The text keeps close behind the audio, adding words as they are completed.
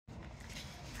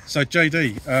So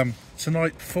JD,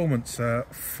 tonight performance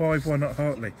 5-1 at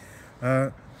Hartley,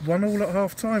 1-1 at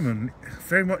half time, and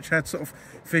very much had sort of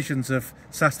visions of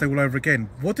Saturday all over again.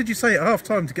 What did you say at half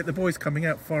time to get the boys coming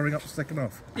out firing up the second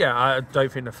half? Yeah, I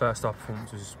don't think the first half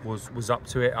performance was up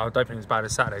to it. I don't think it was bad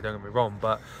as Saturday, don't get me wrong,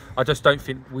 but I just don't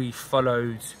think we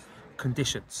followed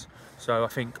conditions. So I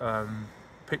think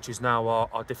pitches now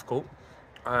are difficult,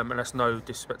 and that's no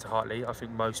disrespect to Hartley. I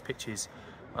think most pitches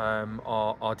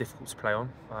are difficult to play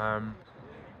on,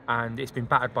 and it's been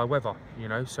battered by weather, you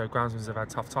know, so groundsmen have had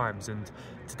tough times, and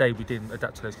today we didn't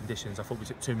adapt to those conditions. I thought we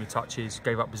took too many touches,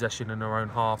 gave up possession in our own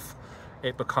half.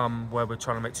 It become where we're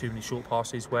trying to make too many short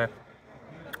passes, where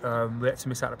we had to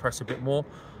miss out the press a bit more.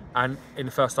 And in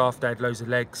the first half they had loads of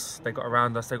legs, they got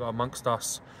around us, they got amongst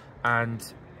us, and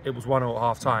it was 1-0 at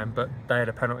half time, but they had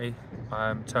a penalty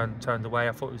turned away.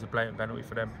 I thought it was a blatant penalty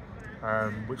for them,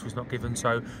 which was not given,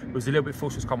 so it was a little bit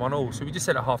forced to come on all. So we just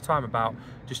said at half time about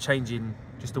just changing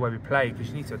just the way we play, because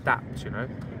you need to adapt, you know,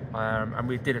 and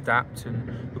we did adapt,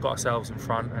 and we got ourselves in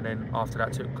front, and then after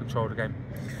that took control of the game.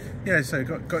 Yeah, so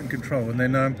got in control, and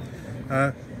then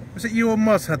was it you or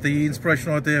Muzz had the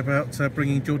inspirational idea about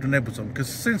bringing Jordan Edwards on? Because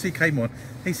as soon as he came on,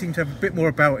 he seemed to have a bit more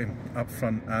about him up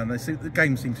front, and the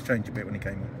game seemed to change a bit when he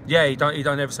came on. Yeah, he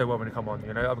done ever so well when he come on,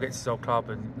 you know, up against his old club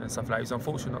and stuff like that. He was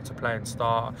unfortunate not to play and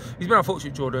start. He's been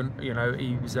unfortunate, Jordan, you know,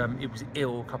 he was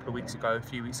ill a couple of weeks ago, a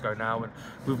few weeks ago now, and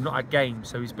we've not had games,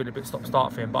 so he's been a bit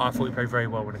stop-start for him, but I thought he played very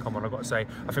well when he come on, I've got to say.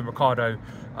 I think Ricardo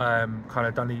kind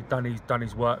of done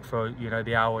his work for, you know,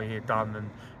 the hour he had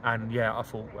done, and yeah, I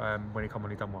thought when he come on,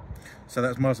 he done well. So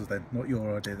that's Muzz's then, not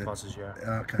your idea then? Muzz's, yeah.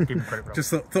 Okay. Give him credit for Just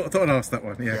thought I'd ask that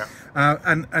one, yeah.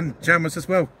 And Jammers as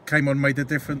well came on, made a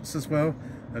difference as well.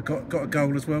 Got a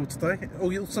goal as well today.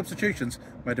 All your substitutions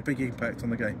made a big impact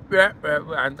on the game. Yeah,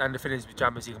 and the thing is with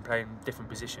Jammers, he can play in different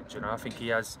positions, you know. I think he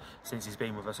has, since he's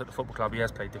been with us at the football club, he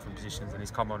has played different positions, and he's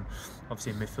come on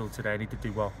obviously in midfield today, and he did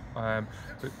do well.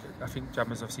 But I think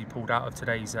Jammers obviously pulled out of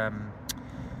today's game,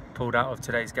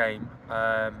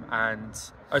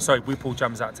 we pulled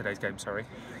Jammers out of today's game, sorry.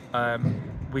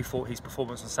 We thought his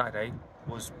performance on Saturday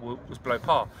was below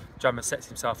par. Jammers sets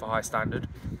himself a high standard,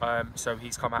 so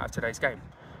he's come out of today's game.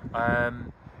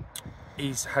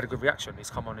 He's had a good reaction,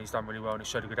 he's come on, he's done really well, and he's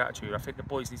showed a good attitude. I think the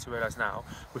boys need to realise now,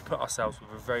 we've put ourselves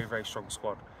with a very, very strong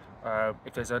squad.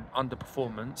 If there's an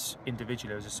underperformance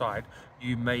individually as a side,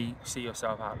 you may see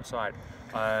yourself out of the side,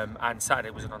 and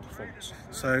Saturday was an underperformance.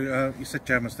 So you said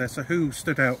Jammers there, so who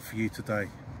stood out for you today?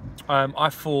 I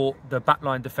thought the back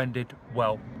line defended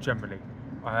well, generally.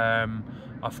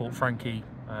 I thought Frankie,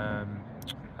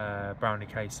 Brownie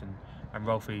Case and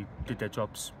Rolfie did their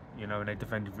jobs, you know, and they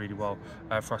defended really well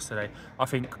for us today. I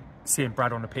think seeing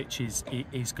Brad on the pitch is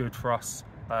good for us.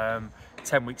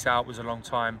 10 weeks out was a long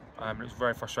time, it was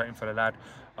very frustrating for the lad,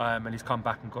 and he's come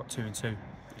back and got 2 and 2, you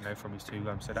know, from his 2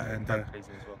 games, so that's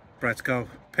pleasing as well. Brad's goal,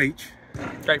 Peach.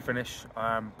 Great finish.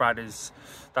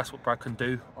 That's what Brad can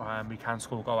do. He can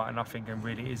score a goal out of nothing, and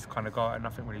really is kind of goal out of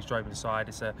nothing when he's drove inside.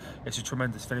 It's a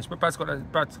tremendous finish. But Brad's got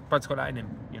that in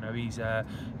him. You know, he's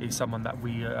someone that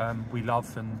we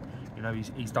love, and you know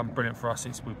he's done brilliant for us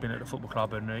since we've been at the football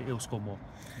club, and he'll score more.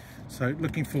 So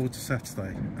looking forward to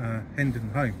Saturday,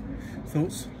 Hendon home.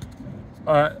 Thoughts?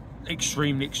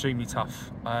 Extremely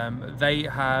tough. They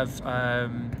have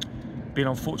been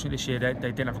unfortunate this year. They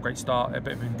didn't have a great start, a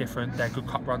bit of indifferent. They're good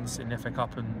cup runs in the FA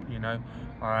Cup, and you know,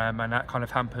 and that kind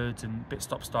of hampered and bit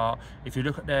stop-start. If you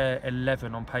look at their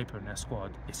 11 on paper in their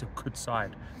squad, it's a good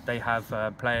side. They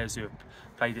have players who have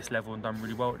played this level and done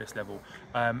really well at this level.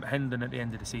 Hendon at the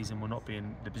end of the season will not be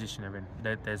in the position they're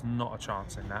in. There's not a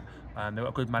chance in that. They've got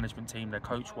a good management team. They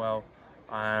coach well.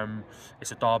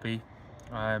 It's a derby,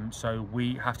 so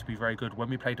we have to be very good. When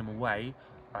we played them away,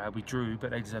 we drew, but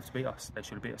they deserve to beat us. They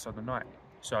should have beat us on the night.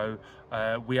 So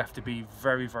we have to be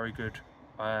very, very good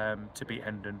to beat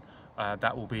Hendon.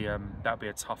 That'll be a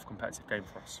tough competitive game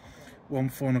for us. One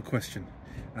final question: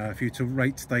 if you were to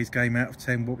rate today's game out of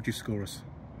 10, what would you score us?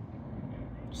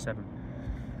 7.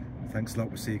 Thanks a lot.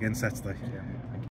 We'll see you again Saturday. Yeah.